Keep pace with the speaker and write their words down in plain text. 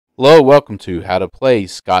Hello, welcome to How to Play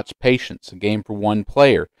Scotch Patience, a game for one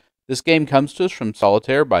player. This game comes to us from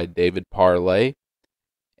Solitaire by David Parlay,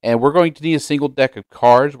 and we're going to need a single deck of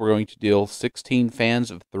cards. We're going to deal 16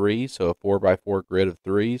 fans of 3, so a 4x4 grid of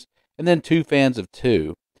 3s, and then 2 fans of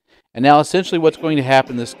 2. And now essentially what's going to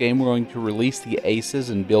happen in this game, we're going to release the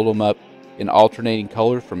aces and build them up in alternating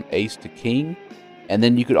colors from ace to king. And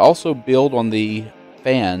then you could also build on the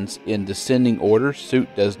fans in descending order.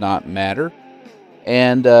 Suit does not matter.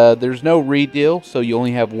 And there's no redeal, so you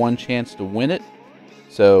only have one chance to win it.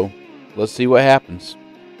 So let's see what happens.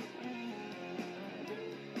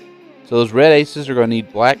 So those red aces are going to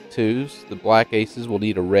need black 2s. The black aces will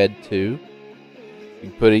need a red 2. You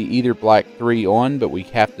can put either black 3 on, but we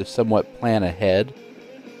have to somewhat plan ahead.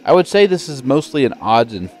 I would say this is mostly an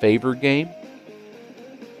odds and favor game.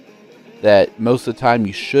 That most of the time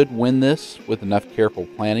you should win this with enough careful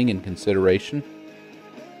planning and consideration.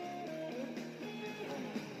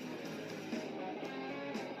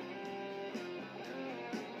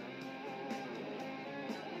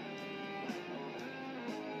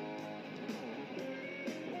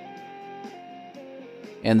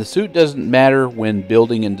 And the suit doesn't matter when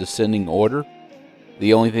building in descending order.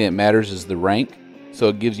 The only thing that matters is the rank. So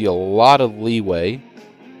it gives you a lot of leeway.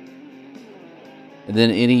 And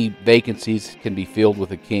then any vacancies can be filled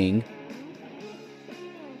with a king.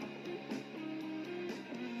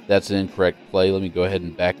 That's an incorrect play. Let me go ahead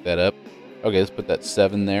and back that up. Okay, let's put that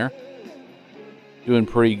 7 there. Doing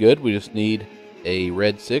pretty good. We just need a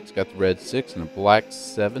red 6. Got the red 6 and a black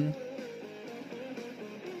 7.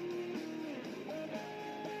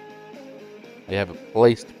 I have a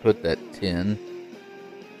place to put that 10,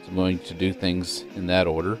 so I'm going to do things in that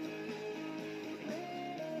order.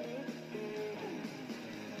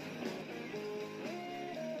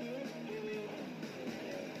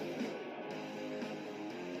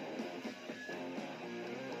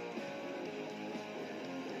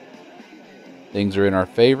 Things are in our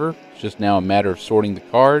favor. It's just now a matter of sorting the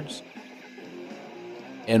cards.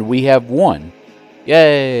 And we have won.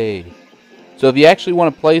 Yay! So if you actually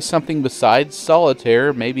want to play something besides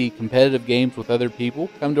Solitaire, maybe competitive games with other people,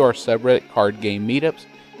 come to our subreddit card game meetups.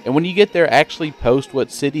 And when you get there, actually post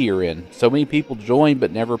what city you're in. So many people join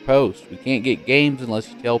but never post. We can't get games unless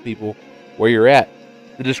you tell people where you're at.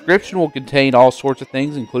 The description will contain all sorts of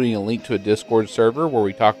things, including a link to a Discord server where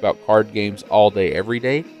we talk about card games all day, every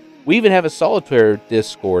day. We even have a Solitaire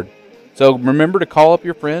Discord. So remember to call up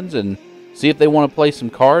your friends and see if they want to play some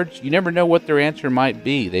cards. You never know what their answer might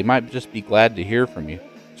be. They might just be glad to hear from you.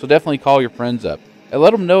 So definitely call your friends up. And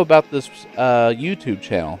let them know about this YouTube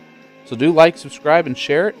channel. So do like, subscribe, and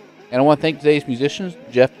share it. And I want to thank today's musicians,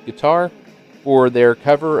 Jeff Guitar, for their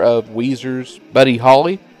cover of Weezer's Buddy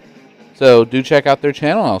Holly. So do check out their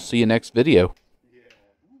channel, and I'll see you next video.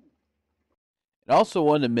 And also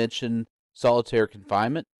wanted to mention Solitaire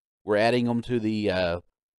Confinement. We're adding them to the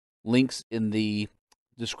links in the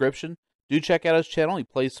description. Do check out his channel. He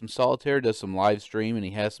plays some Solitaire, does some live stream, and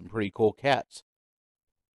he has some pretty cool cats.